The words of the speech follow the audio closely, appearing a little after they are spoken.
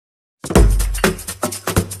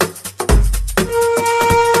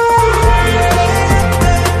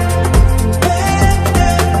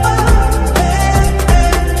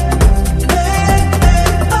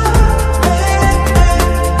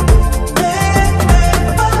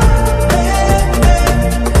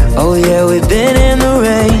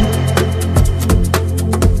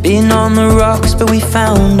rocks, but we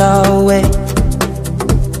found our way.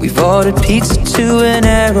 We've ordered pizza to an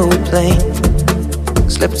aeroplane,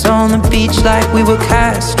 slept on the beach like we were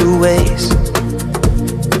castaways.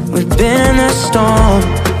 We've been in a storm,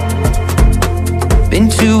 been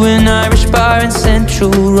to an Irish bar in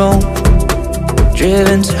central Rome,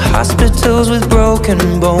 driven to hospitals with broken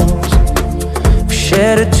bones. We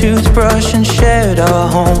shared a toothbrush and shared our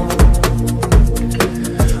home.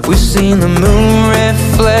 We've seen the moon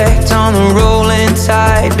reflect on the rolling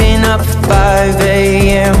tide, been up at 5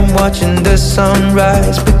 AM watching the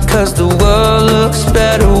sunrise, because the world looks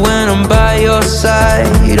better when I'm by your side.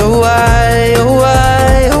 Oh why, oh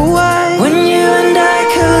why, oh why? When you and I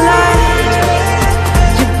collide,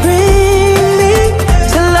 you bring me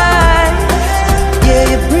to life. Yeah,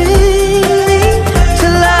 you bring me to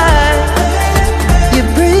life. You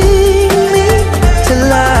bring me to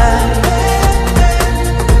life.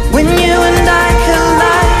 When you and I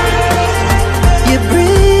collide, you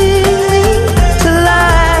bring me to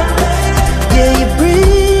life. Yeah, you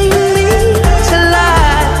bring me to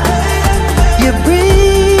life. You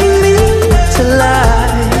bring me to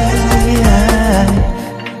life.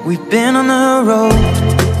 We've been on the road,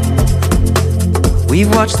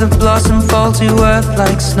 we've watched the blossom fall to earth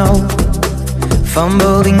like snow,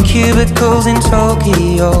 fumbled in cubicles in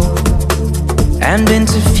Tokyo, and been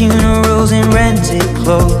to funerals in rented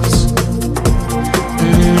clothes.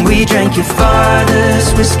 We drank your father's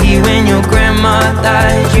whiskey when your grandma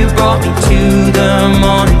died. You brought me to the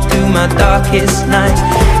morning through my darkest night.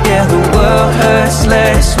 Yeah, the world hurts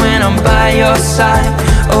less when I'm by your side.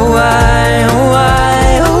 Oh why, oh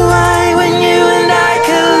why, oh why? When you and I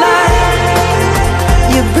collide,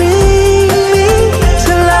 you bring me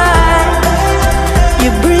to life. You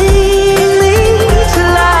bring me to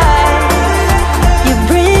life. You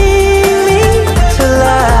bring me to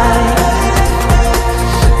life.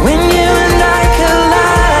 When you and I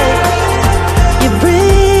collide, you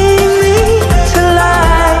bring me to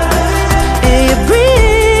life. Yeah, you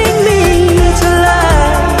bring me to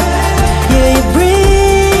life. Yeah, you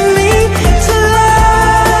bring me to life.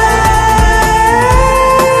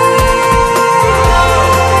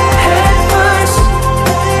 Head first,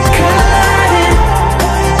 colliding,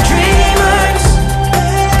 dreamers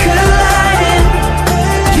colliding,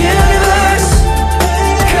 universe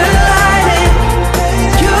colliding.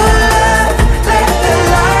 Your love, let the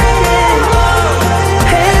light in.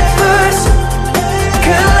 Head first,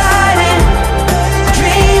 colliding,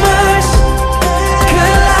 dreamers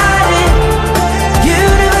colliding,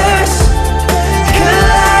 universe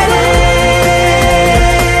colliding.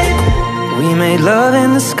 We made love in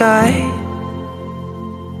the sky,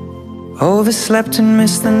 overslept and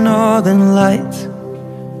missed the northern lights.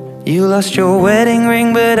 You lost your wedding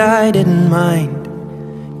ring, but I didn't mind,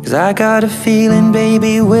 'cause I got a feeling,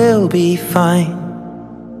 baby, we'll be fine.